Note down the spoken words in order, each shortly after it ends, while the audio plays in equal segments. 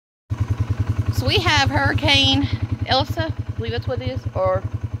So we have Hurricane Elsa, I believe that's what it is, or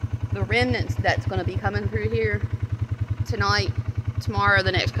the remnants that's going to be coming through here tonight, tomorrow,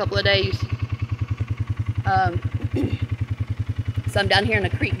 the next couple of days. So I'm down here in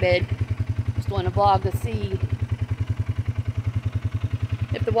the creek bed, just doing a vlog to see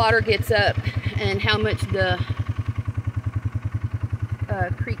if the water gets up and how much the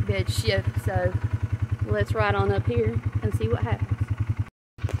creek bed shifts. So let's ride on up here and see what happens.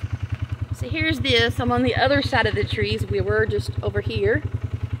 So here's this. I'm on the other side of the trees. We were just over here.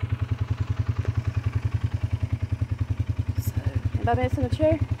 So, anybody missing a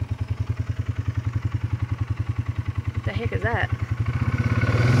chair? What the heck is that?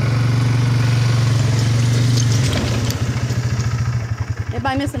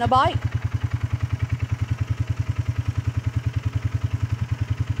 Anybody missing a bike?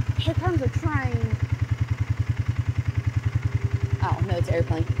 Here comes a train. Oh, no, it's an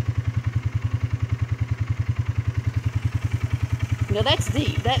airplane. No, that's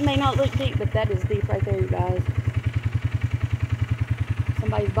deep. That may not look deep, but that is deep right there, you guys.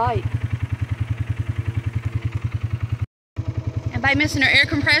 Somebody's bike. Anybody missing their air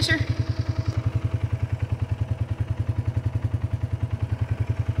compressor?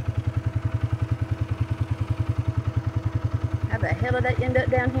 How the hell did that end up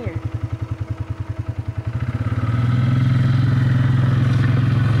down here?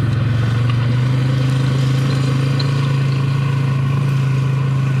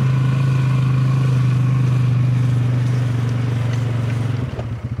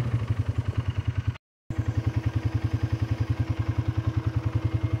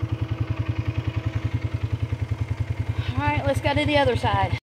 Alright, let's go to the other side.